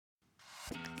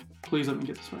Please let me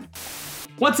get this right.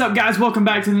 What's up, guys? Welcome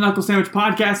back to the Knuckle Sandwich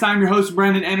Podcast. I'm your host,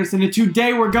 Brandon Anderson, and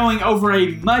today we're going over a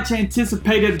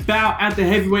much-anticipated bout at the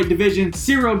heavyweight division,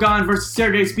 Gane versus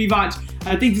Sergey Spivac.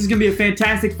 I think this is going to be a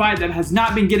fantastic fight that has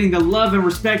not been getting the love and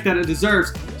respect that it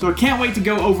deserves, so I can't wait to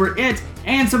go over it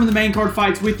and some of the main card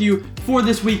fights with you for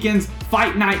this weekend's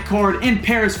Fight Night card in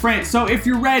Paris, France. So if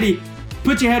you're ready,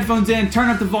 put your headphones in, turn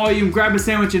up the volume, grab a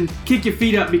sandwich, and kick your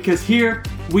feet up because here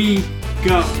we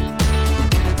go.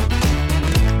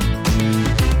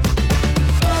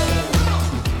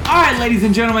 Alright, ladies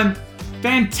and gentlemen,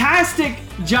 fantastic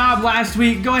job last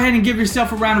week. Go ahead and give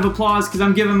yourself a round of applause because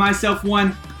I'm giving myself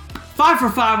one. 5 for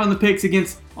 5 on the picks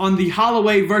on the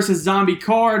Holloway versus Zombie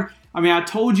card. I mean, I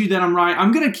told you that I'm right.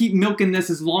 I'm going to keep milking this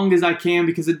as long as I can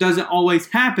because it doesn't always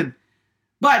happen.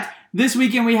 But this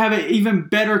weekend we have an even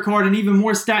better card, an even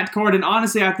more stacked card, and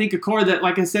honestly I think a card that,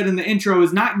 like I said in the intro,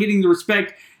 is not getting the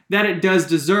respect that it does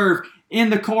deserve. In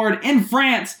the card in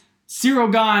France,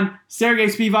 Gane, Sergey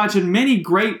Spivac, and many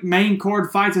great main card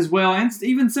fights as well, and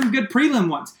even some good prelim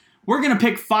ones. We're going to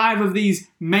pick 5 of these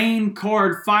main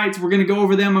card fights. We're going to go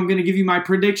over them. I'm going to give you my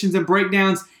predictions and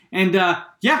breakdowns. And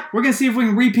yeah, we're going to see if we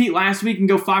can repeat last week and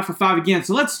go 5 for 5 again.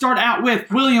 So let's start out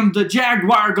with William the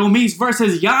Jaguar Gomis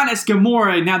versus Yanis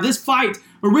Gamore. Now this fight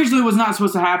originally was not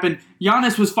supposed to happen.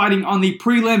 Yanis was fighting on the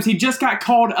prelims. He just got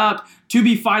called up to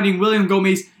be fighting William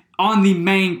Gomis on the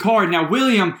main card. Now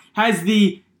William has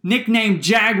the nickname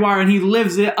Jaguar, and he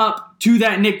lives it up to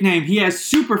that nickname. He has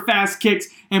super fast kicks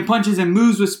and punches and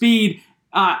moves with speed,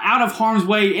 out of harm's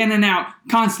way, in and out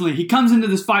constantly. He comes into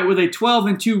this fight with a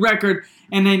 12-2 record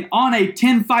and then on a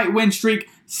 10-fight win streak,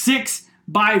 6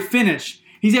 by finish.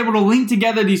 He's able to link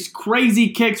together these crazy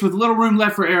kicks with little room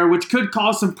left for error, which could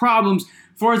cause some problems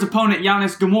for his opponent,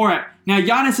 Yanis Gamore. Now,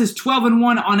 Yanis is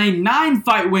 12-1 on a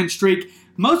 9-fight win streak,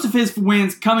 most of his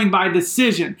wins coming by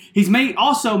decision. He's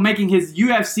also making his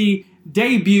UFC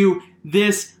debut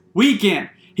this weekend.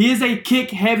 He is a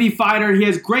kick-heavy fighter. He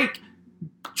has great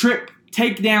trip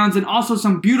takedowns and also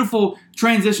some beautiful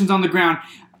transitions on the ground.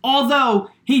 Although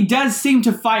he does seem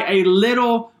to fight a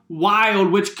little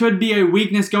wild, which could be a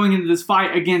weakness going into this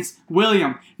fight against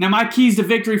William. Now, my keys to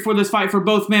victory for this fight for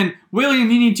both men: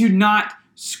 William, you need to not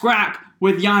scrap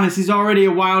with Yanis. He's already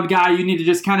a wild guy. You need to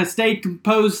just kind of stay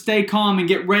composed, stay calm, and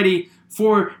get ready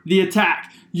for the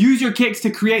attack. Use your kicks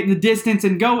to create the distance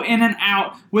and go in and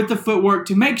out with the footwork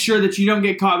to make sure that you don't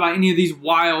get caught by any of these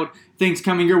wild things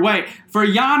coming your way. For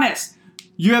Yanis,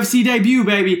 UFC debut,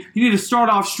 baby. You need to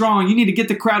start off strong. You need to get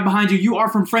the crowd behind you. You are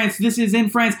from France. This is in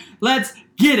France. Let's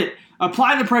get it.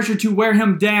 Apply the pressure to wear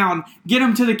him down. Get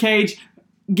him to the cage.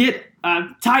 Get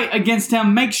tight against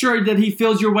him. Make sure that he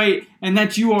feels your weight and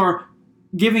that you are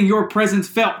giving your presence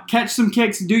felt. Catch some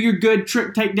kicks. Do your good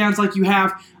trip takedowns like you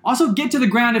have. Also, get to the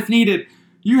ground if needed.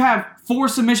 You have 4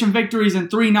 submission victories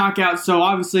and 3 knockouts, so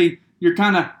obviously you're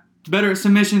kind of better at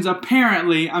submissions,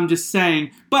 apparently. I'm just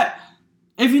saying. But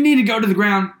if you need to go to the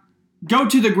ground, go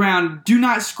to the ground. Do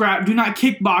not scrap. Do not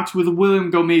kickbox with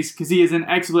William Gomis because he is an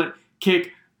excellent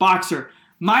kickboxer.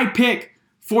 My pick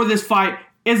for this fight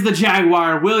is the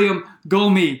Jaguar, William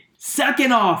Gomis.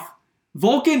 Second off,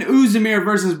 Volkan Oezdemir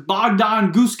versus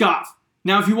Bogdan Guskov.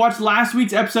 Now, if you watched last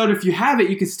week's episode, if you have it,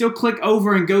 you can still click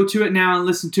over and go to it now and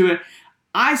listen to it.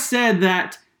 I said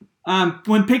that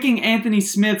when picking Anthony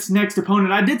Smith's next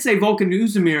opponent, I did say Volkan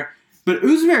Oezdemir, but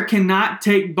Oezdemir cannot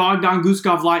take Bogdan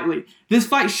Guskov lightly. This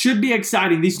fight should be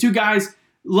exciting. These two guys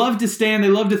love to stand, they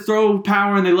love to throw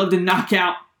power, and they love to knock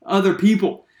out other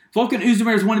people. Volkan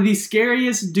Oezdemir is one of the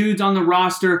scariest dudes on the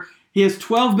roster. He has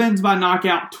 12 wins by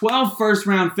knockout, 12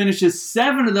 first-round finishes.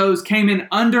 7 of those came in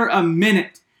under a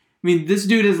minute. I mean, this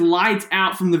dude is lights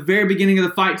out from the very beginning of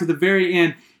the fight to the very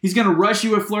end. He's going to rush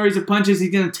you with flurries of punches.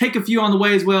 He's going to take a few on the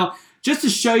way as well, just to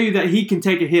show you that he can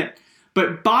take a hit.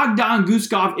 But Bogdan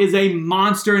Guskov is a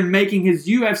monster in making his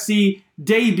UFC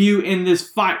debut in this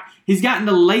fight. He's gotten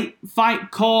the late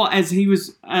fight call as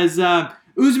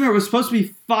Oezdemir was supposed to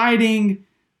be fighting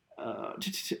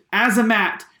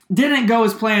Azamat. Didn't go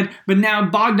as planned, but now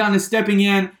Bogdan is stepping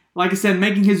in, like I said,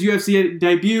 making his UFC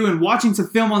debut and watching some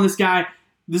film on this guy.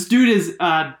 This dude is,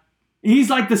 he's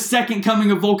like the second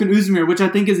coming of Volkan Oezdemir, which I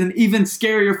think is an even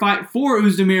scarier fight for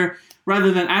Oezdemir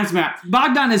rather than Azamat.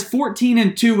 Bogdan is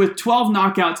 14-2 with 12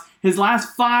 knockouts, his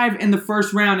last 5 in the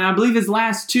first round, and I believe his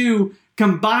last 2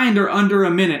 combined are under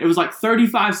a minute. It was like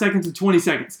 35 seconds and 20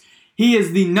 seconds. He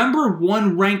is the number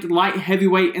 1 ranked light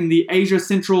heavyweight in the Asia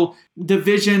Central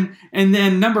Division, and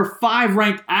then number 5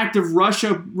 ranked active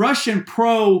Russian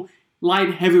pro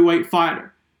light heavyweight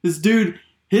fighter. This dude,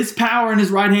 his power in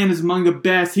his right hand is among the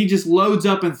best. He just loads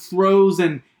up and throws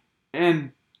and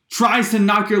tries to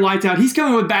knock your lights out. He's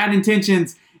coming with bad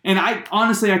intentions, And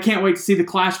honestly, I can't wait to see the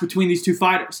clash between these two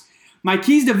fighters. My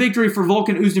keys to victory for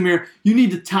Volkan Oezdemir, you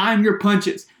need to time your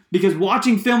punches. Because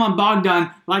watching film on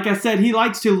Bogdan, like I said, he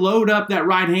likes to load up that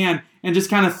right hand and just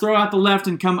kind of throw out the left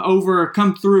and come over or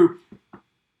come through.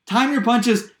 Time your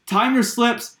punches, time your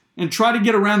slips, and try to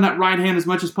get around that right hand as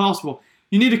much as possible.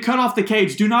 You need to cut off the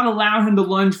cage. Do not allow him to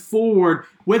lunge forward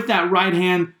with that right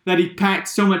hand that he packed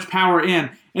so much power in.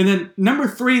 And then number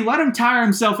 3, let him tire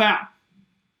himself out.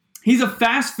 He's a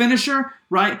fast finisher,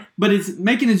 right? But he's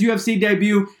making his UFC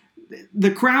debut.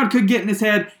 The crowd could get in his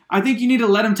head. I think you need to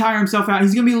let him tire himself out.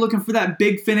 He's going to be looking for that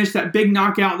big finish, that big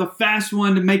knockout, the fast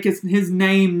one to make his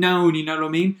name known, you know what I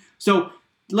mean? So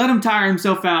let him tire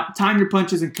himself out, time your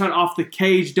punches, and cut off the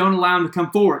cage. Don't allow him to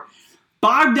come forward.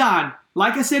 Bogdan,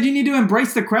 like I said, you need to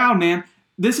embrace the crowd, man.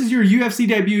 This is your UFC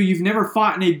debut. You've never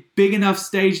fought in a big enough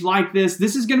stage like this.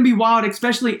 This is going to be wild,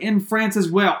 especially in France as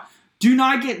well. Do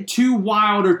not get too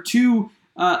wild or too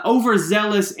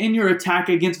overzealous in your attack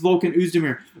against Volkan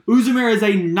Oezdemir. Oezdemir is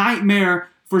a nightmare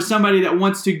for somebody that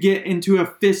wants to get into a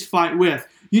fist fight with.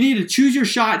 You need to choose your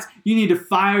shots. You need to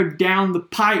fire down the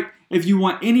pipe if you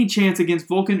want any chance against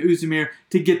Volkan Oezdemir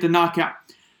to get the knockout.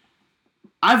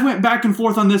 I've went back and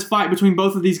forth on this fight between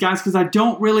both of these guys because I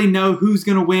don't really know who's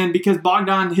going to win because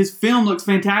Bogdan, his film looks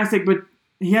fantastic, but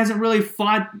he hasn't really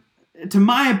fought, to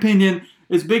my opinion,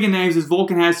 as big a names as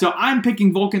Volkan has. So I'm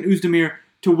picking Volkan Oezdemir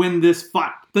to win this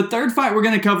fight. The third fight we're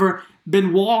going to cover,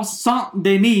 Benoit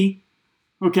Saint-Denis.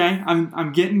 Okay,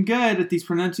 I'm getting good at these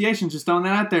pronunciations, just throwing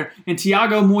that out there. And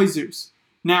Thiago Moises.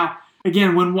 Now,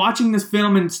 again, when watching this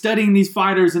film and studying these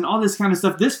fighters and all this kind of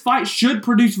stuff, this fight should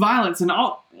produce violence. And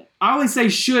I always say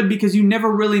should because you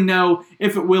never really know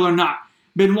if it will or not.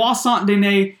 Benoit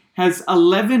Saint-Denis has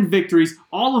 11 victories,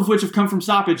 all of which have come from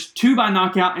stoppage, 2 by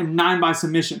knockout and 9 by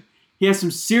submission. He has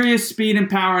some serious speed and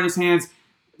power in his hands,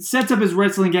 sets up his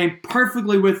wrestling game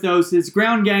perfectly with those. His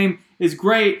ground game is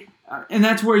great, and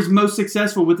that's where he's most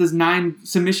successful with his 9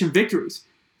 submission victories.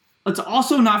 Let's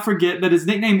also not forget that his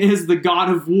nickname is the God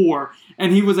of War,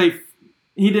 and he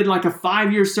did like a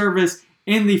 5-year service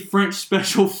in the French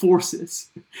Special Forces.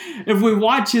 If we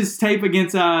watch his tape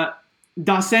against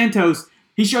Dos Santos,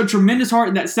 he showed tremendous heart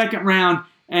in that second round,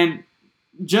 and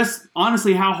just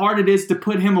honestly how hard it is to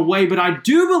put him away. But I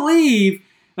do believe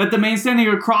that the man standing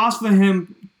across from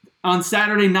him on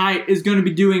Saturday night is going to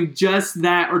be doing just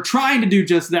that, or trying to do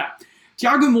just that.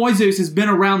 Thiago Moises has been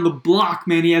around the block,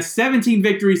 man. He has 17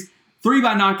 victories, 3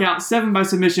 by knockout, 7 by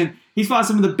submission. He's fought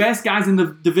some of the best guys in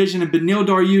the division in Benil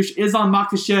Dariush, Islam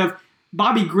Makhachev,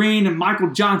 Bobby Green, and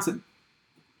Michael Johnson.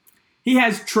 He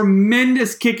has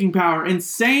tremendous kicking power,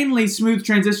 insanely smooth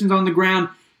transitions on the ground.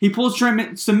 He pulls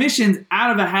submissions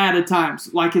out of a hat at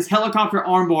times, like his helicopter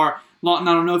armbar. Lawton,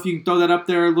 I don't know if you can throw that up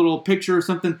there, a little picture or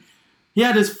something. He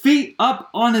had his feet up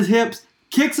on his hips,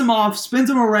 kicks him off, spins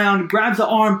him around, grabs the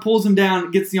arm, pulls him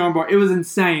down, gets the armbar. It was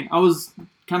insane. I was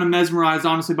kind of mesmerized,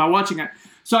 honestly, by watching it.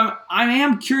 So I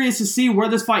am curious to see where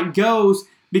this fight goes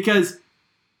because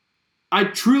I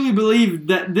truly believe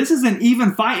that this is an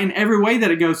even fight in every way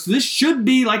that it goes. So this should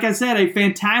be, like I said, a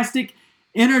fantastic,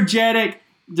 energetic,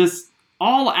 just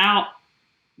all-out,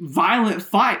 violent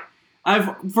fight.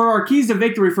 For our keys to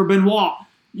victory for Benoit,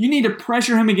 you need to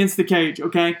pressure him against the cage,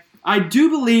 okay? I do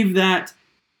believe that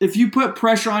if you put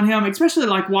pressure on him, especially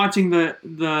like watching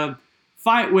the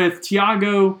fight with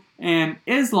Thiago and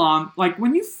Islam, like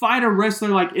when you fight a wrestler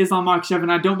like Islam Makhachev,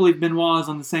 and I don't believe Benoit is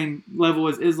on the same level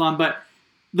as Islam, but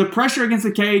the pressure against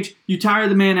the cage, you tire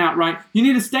the man out, right? You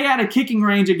need to stay out of kicking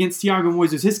range against Thiago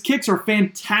Moises. His kicks are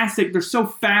fantastic. They're so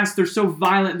fast. They're so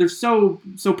violent. They're so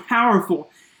powerful.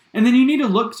 And then you need to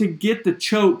look to get the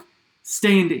choke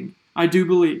standing, I do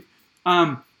believe.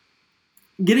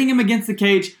 Getting him against the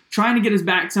cage, trying to get his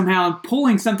back somehow, and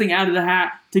pulling something out of the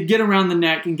hat to get around the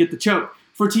neck and get the choke.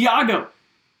 For Thiago,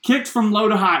 kicks from low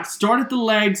to high. Start at the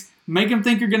legs, make him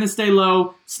think you're going to stay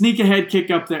low, sneak a head kick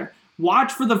up there.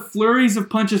 Watch for the flurries of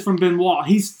punches from Benoit.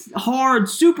 He's hard,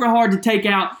 super hard to take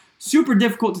out, super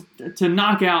difficult to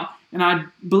knock out, and I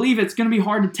believe it's going to be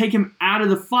hard to take him out of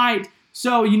the fight,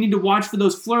 so you need to watch for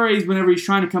those flurries whenever he's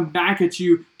trying to come back at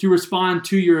you to respond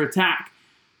to your attack.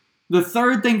 The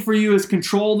third thing for you is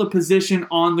control the position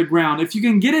on the ground. If you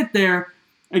can get it there,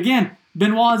 again,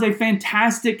 Benoit is a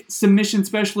fantastic submission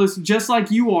specialist just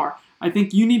like you are. I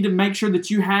think you need to make sure that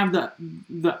you have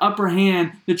the upper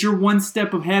hand, that you're one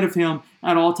step ahead of him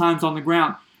at all times on the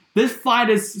ground. This fight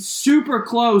is super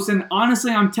close, and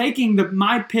honestly, I'm taking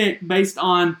my pick based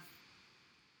on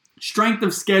strength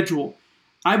of schedule.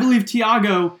 I believe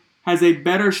Thiago has a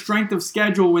better strength of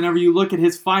schedule whenever you look at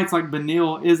his fights like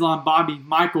Benil, Islam, Bobby,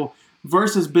 Michael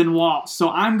versus Benoit. So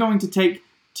I'm going to take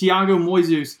Thiago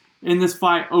Moises in this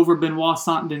fight over Benoit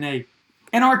Saint-Denis.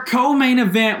 In our co-main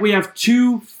event, we have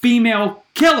 2 female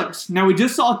killers. Now, we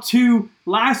just saw 2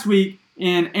 last week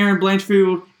in Erin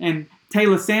Blanchfield and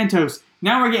Taylor Santos.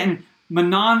 Now we're getting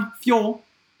Manon Fiorot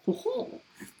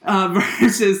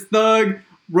versus Thug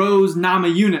Rose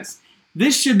Namajunas.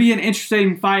 This should be an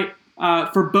interesting fight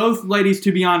for both ladies,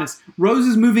 to be honest. Rose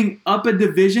is moving up a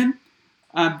division.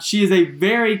 She is a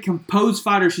very composed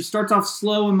fighter. She starts off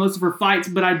slow in most of her fights,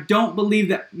 but I don't believe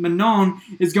that Manon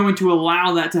is going to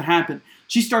allow that to happen.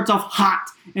 She starts off hot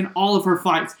in all of her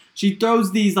fights. She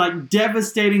throws these like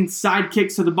devastating side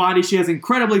kicks to the body. She has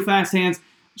incredibly fast hands.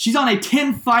 She's on a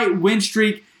 10-fight win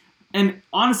streak, and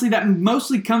honestly, that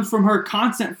mostly comes from her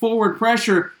constant forward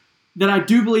pressure that I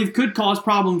do believe could cause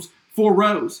problems for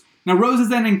Rose. Now, Rose is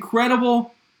an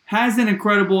incredible,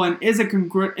 and is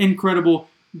an incredible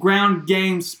ground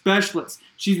game specialist.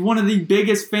 She's one of the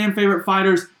biggest fan favorite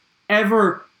fighters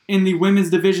ever in the women's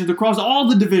divisions across all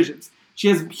the divisions. She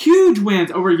has huge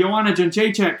wins over Joanna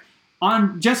Jędrzejczyk,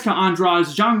 Jessica Andrade,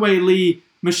 Zhang Wei Li,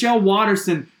 Michelle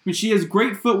Watterson. I mean, she has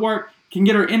great footwork, can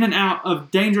get her in and out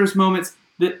of dangerous moments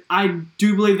that I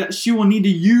do believe that she will need to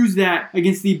use that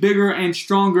against the bigger and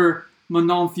stronger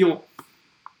Manon Fiorot.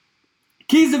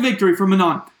 Keys to victory for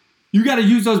Manon. You got to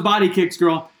use those body kicks,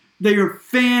 girl. They are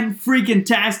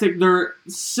fan-freaking-tastic. They're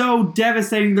so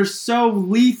devastating. They're so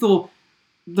lethal.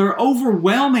 They're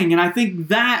overwhelming. And I think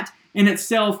that in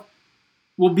itself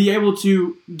will be able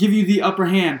to give you the upper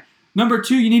hand. Number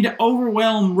 2, you need to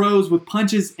overwhelm Rose with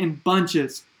punches and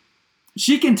bunches.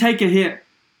 She can take a hit,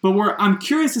 but I'm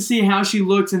curious to see how she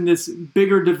looks in this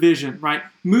bigger division, right?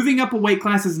 Moving up a weight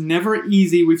class is never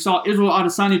easy. We saw Israel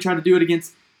Adesanya try to do it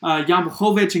against Jan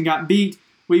Blachowicz and got beat.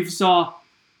 We've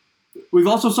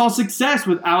also saw success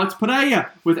with Alex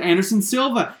Pereira, with Anderson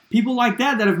Silva, people like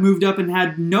that have moved up and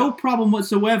had no problem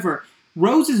whatsoever.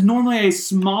 Rose is normally a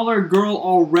smaller girl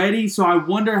already, so I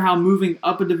wonder how moving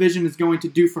up a division is going to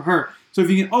do for her. So if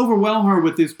you can overwhelm her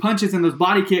with those punches and those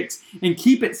body kicks and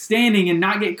keep it standing and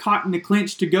not get caught in the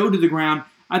clinch to go to the ground,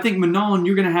 I think Manon,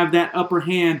 you're going to have that upper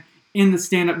hand in the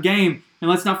stand-up game. And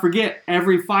let's not forget,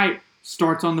 every fight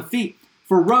starts on the feet.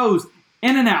 For Rose,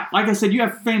 in and out. Like I said, you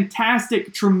have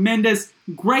fantastic, tremendous,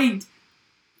 great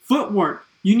footwork.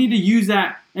 You need to use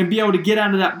that and be able to get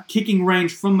out of that kicking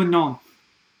range from Manon.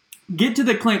 Get to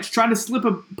the clinch, try to slip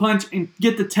a punch and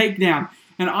get the takedown.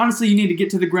 And honestly, you need to get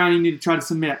to the ground. You need to try to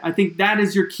submit. I think that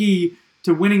is your key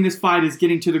to winning this fight, is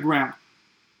getting to the ground.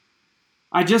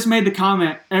 I just made the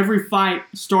comment, every fight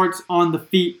starts on the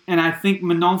feet. And I think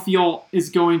Manon Fiorot is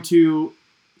going to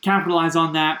capitalize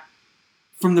on that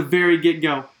from the very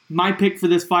get-go. My pick for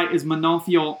this fight is Manon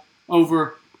Fiorot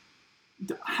over...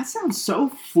 I sound so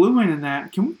fluent in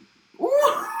that. Can we... Ooh,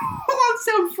 I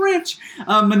sound French.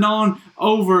 Manon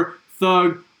over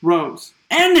Thug Rose.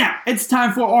 And now, it's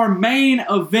time for our main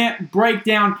event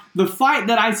breakdown. The fight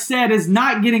that I said is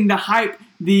not getting the hype,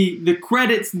 the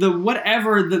credits, the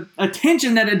whatever, the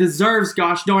attention that it deserves,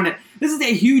 gosh darn it. This is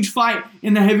a huge fight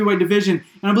in the heavyweight division,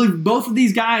 and I believe both of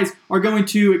these guys are going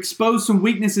to expose some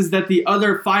weaknesses that the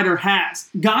other fighter has.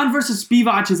 Gane versus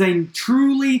Spivac is a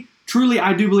truly,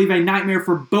 I do believe, a nightmare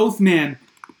for both men.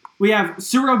 We have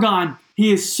Ciryl Gane.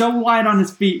 He is so light on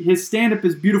his feet. His stand-up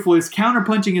is beautiful. His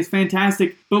counter-punching is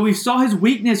fantastic. But we saw his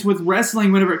weakness with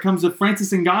wrestling whenever it comes to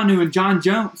Francis Ngannou and John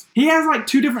Jones. He has like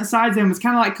 2 different sides of him. It's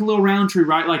kind of like Khalil Roundtree,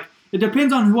 right? Like, it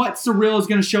depends on what Ciryl is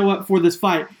going to show up for this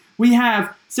fight. We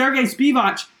have Sergey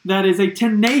Spivac, that is a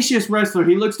tenacious wrestler.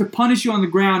 He looks to punish you on the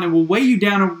ground and will weigh you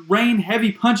down and rain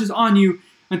heavy punches on you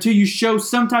until you show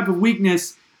some type of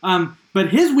weakness. But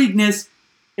his weakness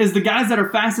is the guys that are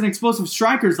fast and explosive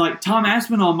strikers like Tom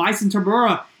Aspinall, Myson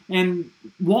Tabura, and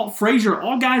Walt Frazier,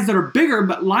 all guys that are bigger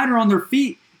but lighter on their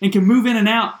feet and can move in and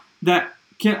out, that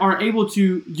are able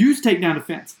to use takedown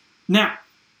defense. Now,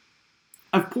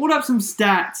 I've pulled up some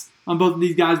stats on both of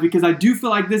these guys because I do feel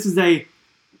like this is a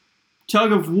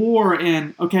tug of war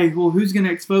in, okay, well, who's going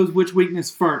to expose which weakness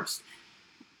first?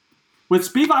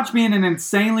 With Spivac being an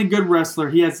insanely good wrestler,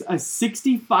 he has a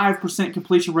 65%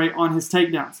 completion rate on his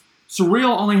takedowns.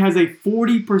 Ciryl only has a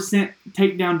 40%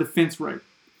 takedown defense rate.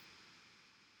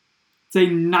 It's a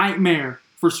nightmare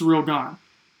for Ciryl Gane.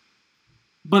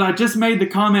 But I just made the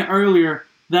comment earlier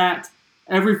that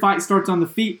every fight starts on the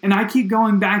feet, and I keep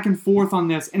going back and forth on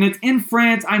this. And it's in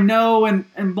France, I know, and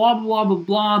blah, blah, blah,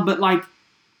 blah, but like,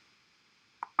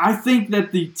 I think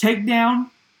that the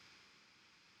takedown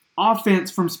offense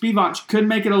from Spivac could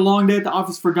make it a long day at the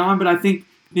office for Gane, but I think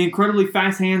the incredibly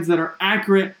fast hands that are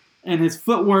accurate and his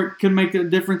footwork could make a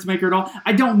difference maker at all.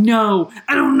 I don't know.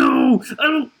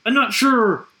 I'm not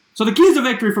sure. So the keys to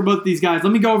victory for both these guys.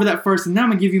 Let me go over that first, and then I'm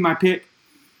going to give you my pick.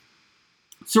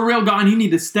 Ciryl Gane, you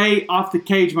need to stay off the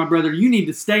cage, my brother. You need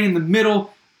to stay in the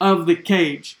middle of the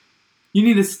cage. You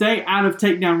need to stay out of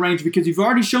takedown range because you've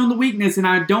already shown the weakness, and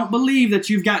I don't believe that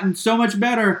you've gotten so much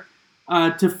better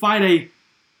to fight a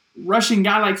Russian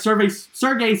guy like Sergey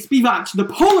Spivac, the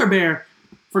polar bear,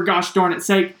 for gosh darn its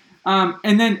sake.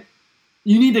 And then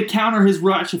you need to counter his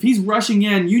rush. If he's rushing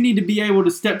in, you need to be able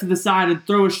to step to the side and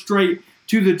throw a straight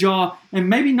to the jaw and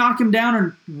maybe knock him down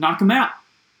or knock him out.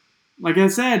 Like I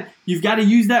said, you've got to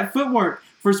use that footwork.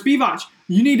 For Spivac,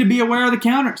 you need to be aware of the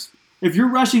counters. If you're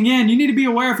rushing in, you need to be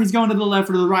aware if he's going to the left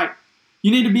or to the right.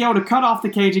 You need to be able to cut off the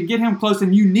cage and get him close,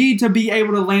 and you need to be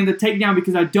able to land the takedown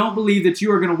because I don't believe that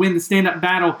you are going to win the stand-up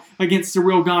battle against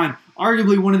Ciryl Gane,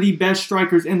 arguably one of the best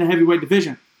strikers in the heavyweight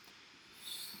division.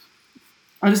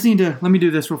 I just need to, let me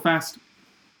do this real fast.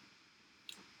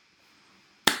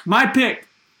 My pick,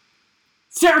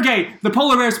 Sergey, the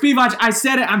polar bear Spivac. I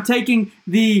said it, I'm taking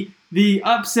the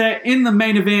upset in the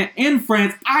main event in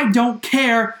France. I don't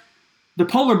care. The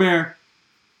polar bear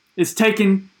is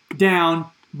taken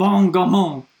down Bon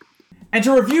Gamon. And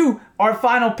to review our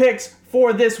final picks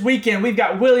for this weekend, we've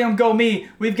got William Gomi,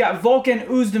 we've got Volkan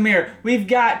Oezdemir, we've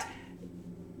got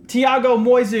Thiago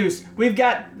Moises, we've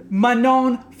got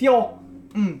Manon Fiol,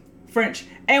 French,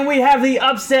 and we have the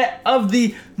upset of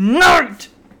the night,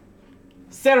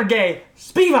 Sergey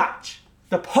Spivac,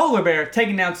 the polar bear,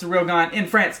 taking down Ciryl Gane in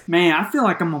France. Man, I feel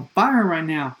like I'm on fire right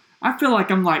now. I feel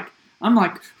like I'm like,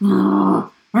 I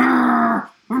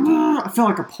feel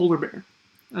like a polar bear.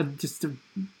 I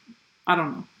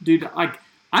don't know, dude. Like,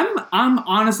 I'm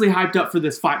honestly hyped up for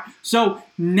this fight. So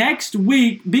next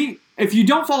week, if you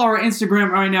don't follow our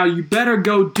Instagram right now, you better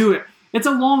go do it. It's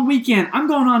a long weekend. I'm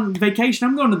going on vacation.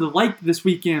 I'm going to the lake this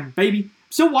weekend, baby. I'm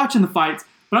still watching the fights,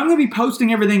 but I'm going to be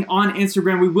posting everything on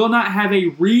Instagram. We will not have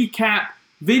a recap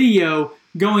video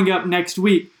going up next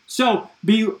week. So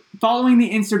be following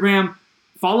the Instagram.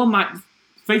 Follow my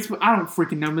Facebook. I don't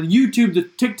freaking know. The YouTube, the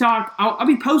TikTok. I'll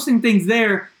be posting things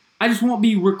there. I just won't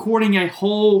be recording a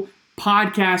whole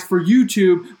podcast for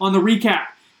YouTube on the recap.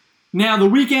 Now, the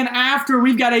weekend after,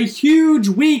 we've got a huge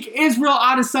week. Israel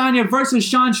Adesanya versus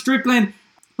Sean Strickland.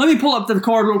 Let me pull up the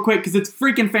card real quick because it's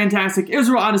freaking fantastic.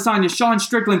 Israel Adesanya, Sean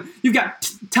Strickland. You've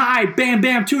got Tai, Bam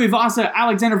Bam, Tuivasa,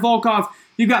 Alexander Volkov.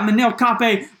 You've got Manel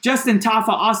Kape, Justin Tafa,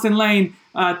 Austin Lane,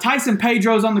 Tyson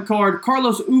Pedro's on the card,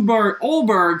 Carlos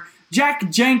Ulberg,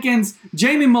 Jack Jenkins,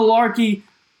 Jamie Malarkey,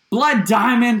 Blood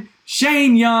Diamond,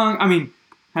 Shane Young. I mean,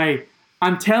 hey,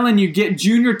 I'm telling you, get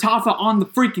Junior Tafa on the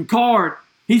freaking card.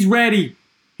 He's ready.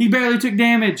 He barely took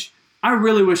damage. I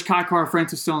really wish Kai Kara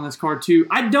France was still on this card too.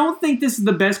 I don't think this is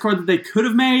the best card that they could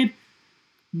have made,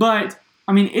 but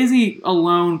I mean, Izzy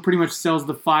alone pretty much sells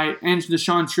the fight and the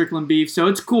Sean Strickland beef, so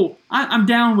it's cool. I'm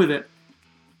down with it,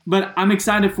 but I'm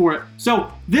excited for it.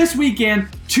 So this weekend,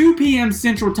 2 p.m.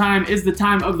 Central Time is the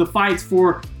time of the fights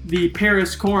for the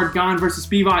Paris card, Gane versus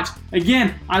Spivac.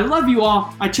 Again, I love you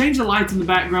all. I changed the lights in the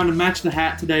background to match the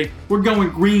hat today. We're going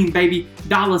green, baby.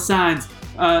 Dollar signs.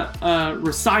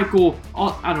 Recycle,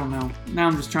 I don't know. Now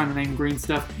I'm just trying to name green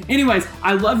stuff. Anyways,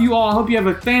 I love you all. I hope you have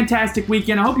a fantastic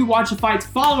weekend. I hope you watch the fights.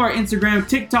 Follow our Instagram,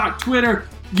 TikTok, Twitter,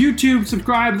 YouTube,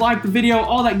 subscribe, like the video,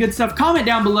 all that good stuff. Comment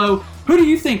down below. Who do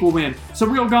you think will win?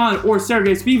 Ciryl Gane or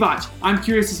Sergey Spivac? I'm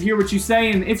curious to hear what you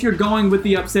say and if you're going with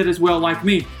the upset as well like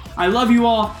me. I love you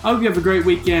all. I hope you have a great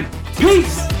weekend.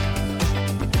 Peace!